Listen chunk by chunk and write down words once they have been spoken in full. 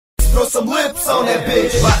Throw some lips on that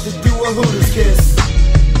bitch. About to do a Hooters kiss.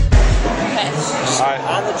 Alright,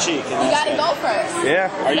 on the cheek. You gotta go first. Yeah.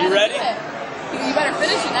 Are you ready? You better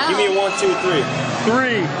finish it now. Give me a 1, 2, 3.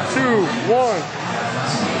 3, 2, 1.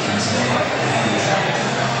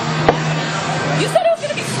 You said it was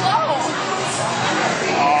gonna be slow.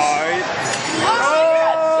 Alright.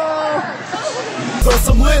 Oh. Throw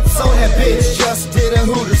some lips on that bitch. Just did a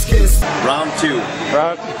Hooters kiss. Round 2.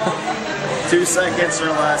 Round 2 seconds or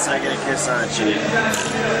less, I get a kiss on the cheek.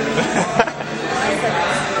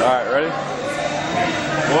 Alright, ready?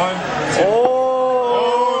 1, 2. Oh!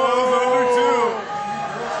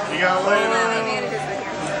 You gotta lay it on it.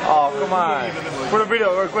 Oh, come on. Put a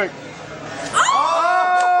video real quick.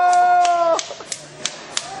 Oh!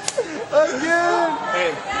 Again!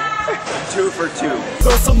 Hey, 2 for 2.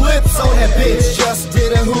 Throw some lips on that bitch. Just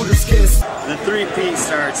did a Hooters kiss. The 3-peat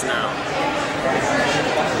starts now.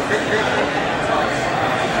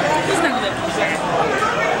 He's not gonna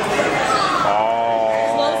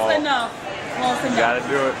Oh. Close enough. Close enough. Gotta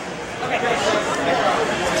do it.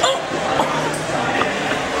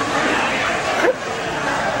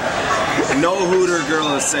 No Hooter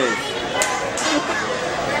girl is safe.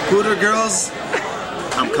 Hooter girls,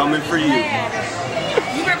 I'm coming for you.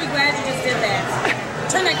 You better be glad you just did that.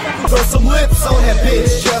 Turn that fucking. Throw some lips on that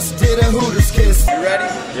bitch. Just did a Hooters kiss. You ready?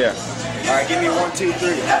 Yeah. Alright, give me 1, 2,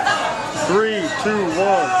 3. 3, 2,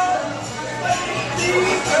 1.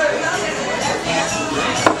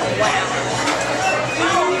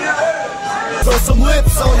 Throw some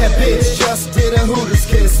lips on that bitch. Just did a Hooters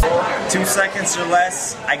kiss. 2 seconds or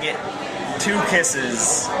less, I get 2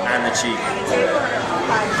 kisses on the cheek.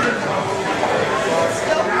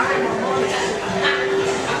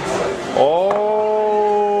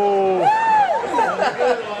 Oh!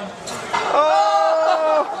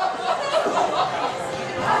 Oh!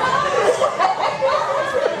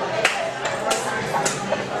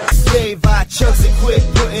 Gave I chugs it quick,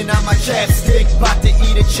 putting on my chapstick. About to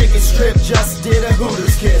eat a chicken strip, just did a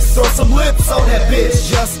Hooters kiss. Throw some lips on that bitch,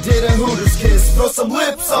 just did a Hooters kiss. Throw some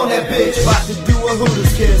lips on that bitch, about to do a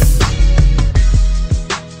Hooters kiss.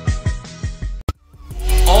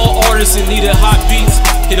 All artists in need of hot beats,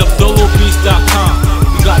 hit up dolobeats.com.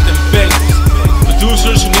 We got them bangers.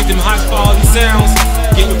 Producers who need them high quality sounds,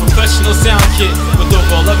 get your professional sound kit with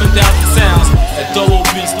over 11,000 sounds at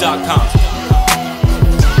dolobeats.com.